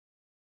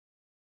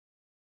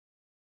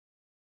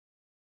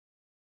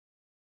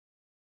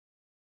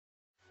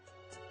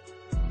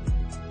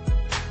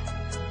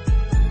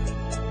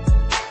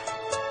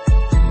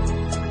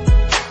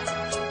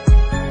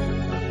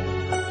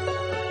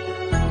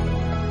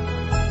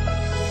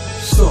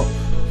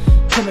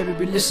So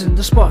maybe listen,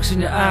 the sparks in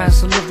your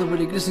eyes, I love the way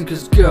they glisten,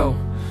 cause girl,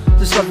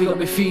 this love you got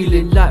me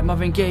feeling like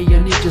Marvin Gaye. I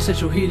need your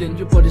sexual healing.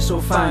 Your body's so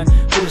fine,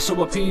 body's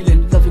so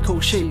appealing. Love your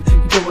cold shape, you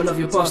know I love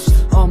your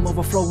bust. I'm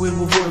overflowing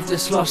with all of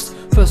this lust.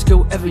 First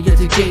girl ever yet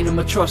to gain on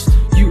my trust.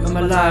 You are my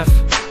life,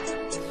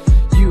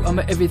 you are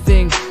my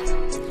everything.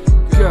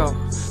 Girl,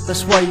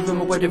 that's why you wear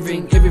my wedding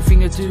ring.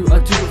 Everything I do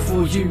it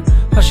for you.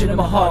 Passion in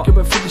my heart, girl,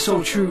 I'm feeling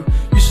so true.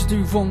 Used to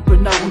do wrong, but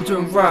now I'm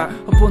doing right.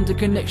 A bond, the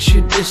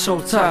connection is so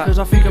tight, cause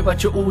I think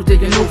about you all day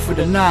and all through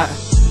the night.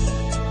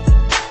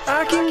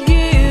 I can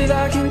give,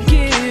 I can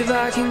give,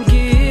 I can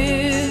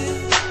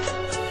give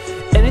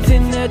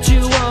anything that you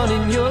want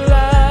in your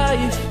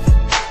life.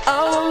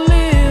 I won't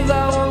live,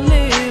 I won't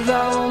live,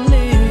 I won't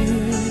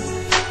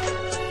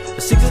live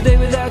a single day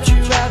without you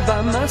right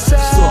by my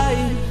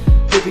side.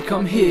 Baby,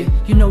 come here,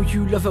 you know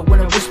you love it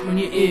when I whisper in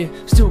your ear.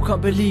 Still can't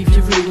believe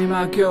you're really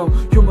my girl.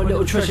 You're my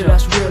little treasure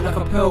that's real like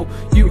a pearl.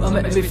 You are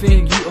my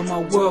everything, you are my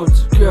world.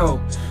 Girl,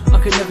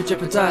 I could never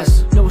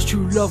jeopardize. Know it's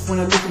true love when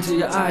I look into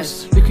your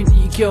eyes. Looking at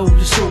you, girl,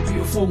 you're so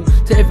beautiful.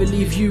 To ever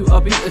leave you,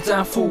 I'll be a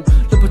damn fool.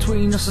 Look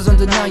between us is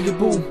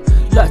undeniable.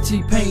 Like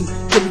T-Pain,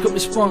 girl, you got me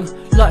sprung.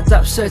 Like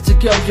that said to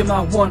girl, you're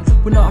my one.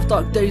 When I have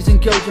dark days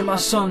and girl, you're my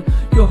sun.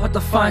 You're hard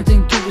to find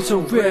and give it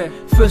so rare.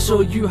 First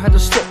saw you, had to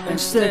stop and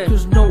stare,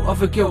 cause no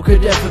other girl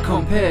could ever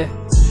compare.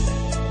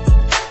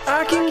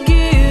 I can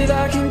give,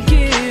 I can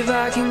give,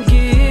 I can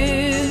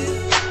give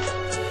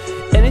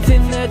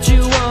anything that you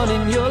want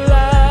in your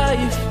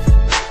life.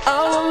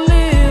 I won't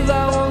live,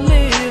 I won't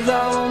live,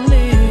 I won't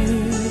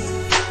live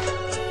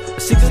a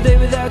single day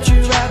without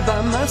you right by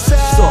my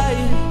side. Stop.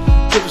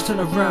 Girl, just turn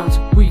around.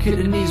 Weak at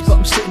the knees, but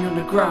I'm sitting on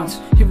the ground.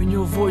 Hearing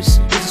your voice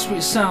is a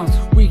sweet sound.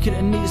 Weak at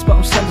the knees, but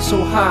I'm standing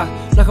so high.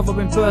 Like a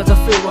robin bird, I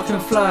feel I can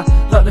fly.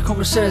 Like the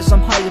chorus says,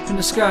 I'm high up in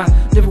the sky.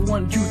 Never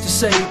want you to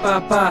say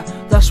bye-bye.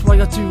 That's why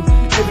I do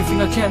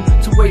everything I can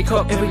to wake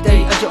up every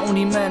day as your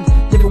only man.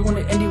 Never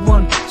wanted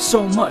anyone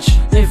so much.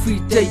 Every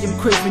day I'm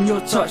craving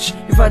your touch.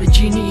 If I had a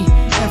genie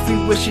and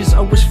 3 wishes, I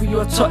wish for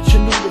your touch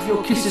and all of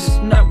your kisses.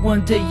 And that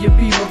one day you'll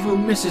be my real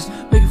missus.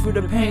 Make it through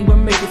the pain, we'll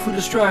make it through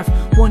the strife.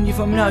 1 year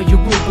from now you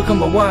will become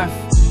my wife.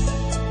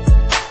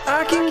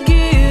 I can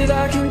give,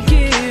 I can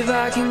give,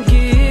 I can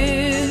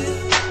give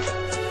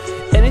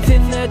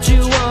anything that you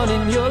want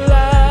in your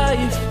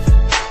life.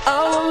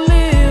 I won't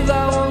live,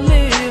 I won't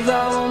live,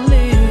 I won't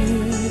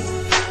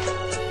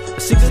live a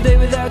single day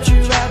without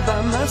you right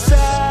by my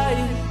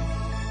side.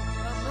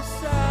 By my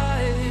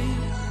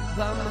side,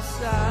 by my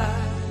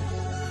side,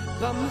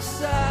 by my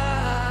side,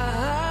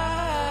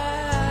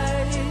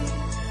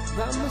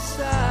 by my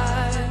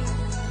side,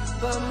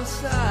 by my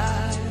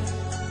side,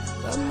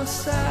 by my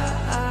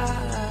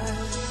side.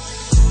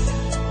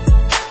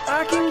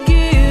 I can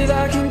give,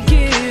 I can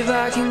give,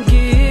 I can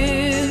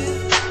give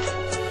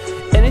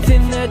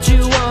anything that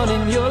you want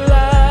in your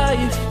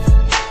life.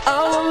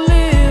 I won't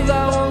live,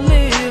 I won't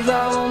live,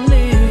 I won't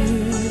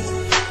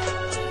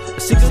live a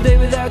single day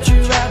without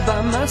you right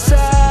by my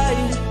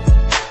side.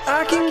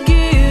 I can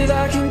give,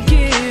 I can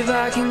give,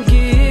 I can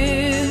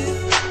give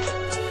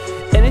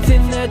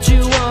anything that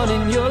you want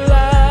in your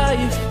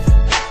life.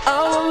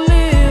 I won't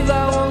live,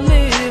 I won't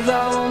live,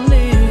 I won't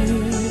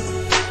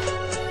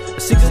live a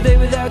single day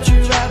without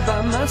you right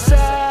by my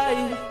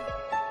side.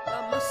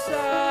 By my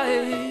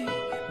side,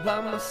 by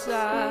my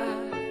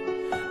side,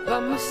 by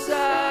my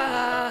side,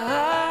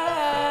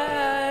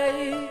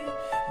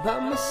 by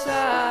my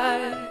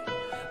side,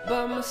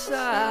 by my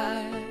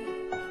side,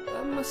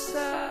 by my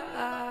side.